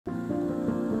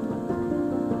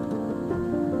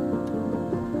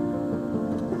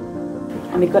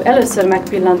Amikor először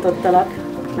megpillantottalak,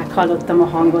 meghallottam a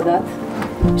hangodat,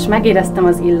 és megéreztem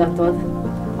az illatod,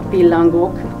 a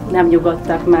pillangók nem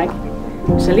nyugodtak meg,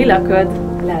 és a lila köd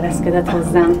leereszkedett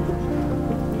hozzám.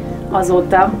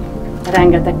 Azóta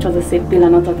rengeteg csodaszép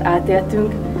pillanatot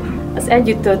átéltünk, az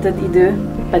együtt töltött idő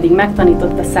pedig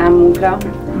megtanította számunkra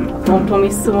a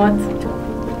kompromisszumot,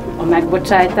 a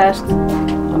megbocsájtást,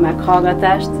 a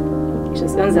meghallgatást és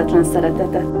az önzetlen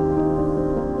szeretetet.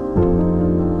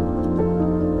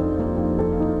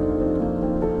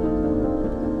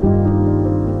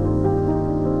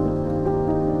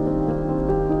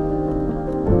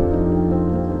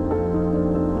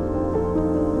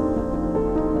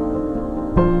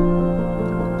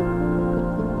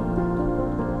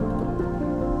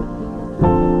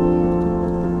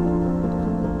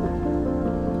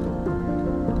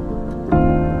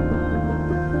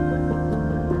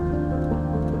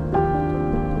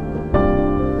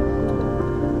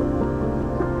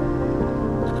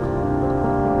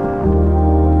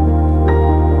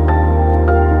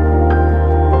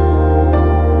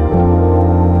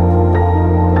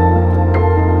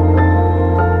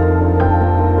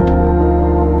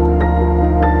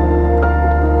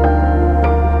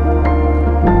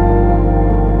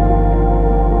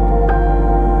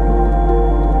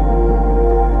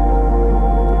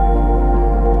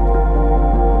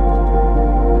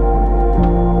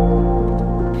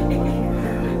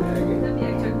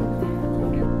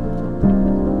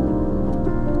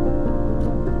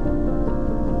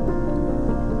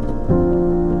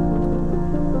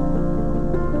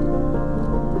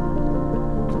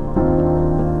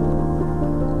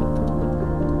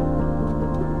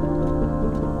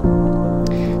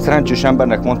 Szerencsés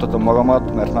embernek mondhatom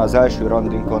magamat, mert már az első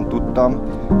randinkon tudtam,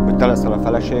 hogy te leszel a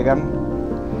feleségem,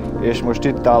 és most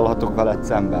itt állhatok veled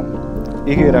szemben.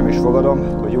 Ígérem és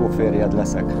fogadom, hogy jó férjed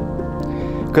leszek.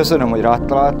 Köszönöm, hogy rád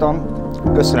találtam,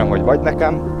 köszönöm, hogy vagy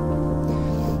nekem.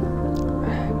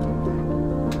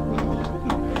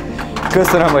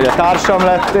 Köszönöm, hogy a társam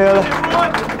lettél,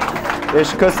 és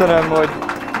köszönöm, hogy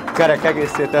kerek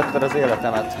egészé tetted az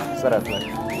életemet.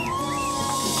 Szeretlek.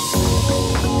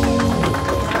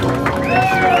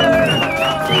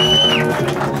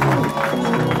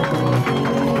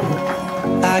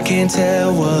 I can't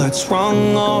tell what's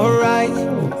wrong or right.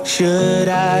 Should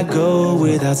I go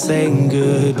without saying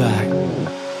goodbye?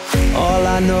 All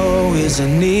I know is I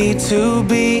need to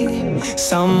be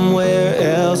somewhere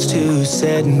else to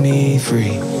set me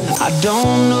free. I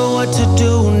don't know what to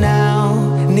do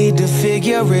now. Need to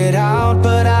figure it out,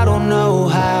 but I don't know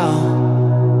how.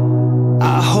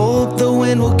 I hope the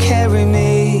wind will carry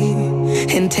me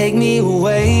and take me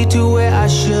away to where I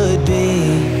should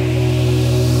be.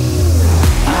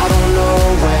 I don't know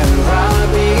where I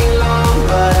belong,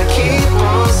 but I keep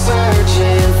on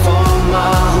searching for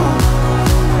my home.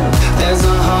 There's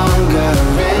a hunger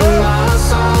in my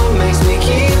soul, makes me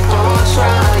keep on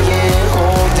trying,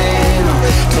 holding on.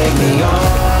 Take me on.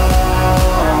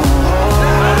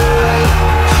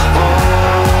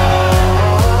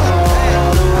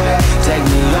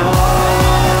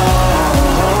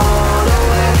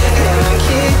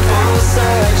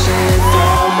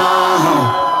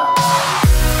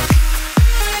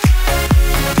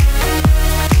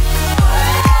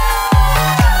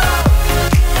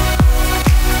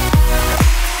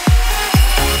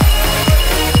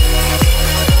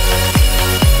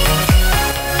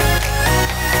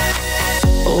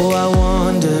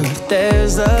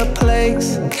 There's a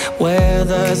place where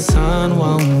the sun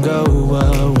won't go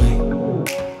away.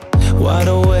 Wide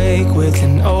awake with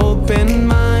an open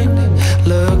mind,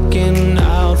 looking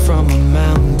out from a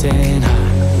mountain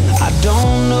high. I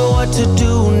don't know what to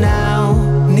do now,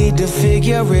 need to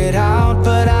figure it out,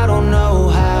 but I don't know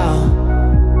how.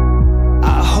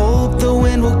 I hope the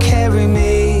wind will carry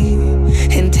me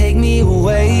and take me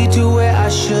away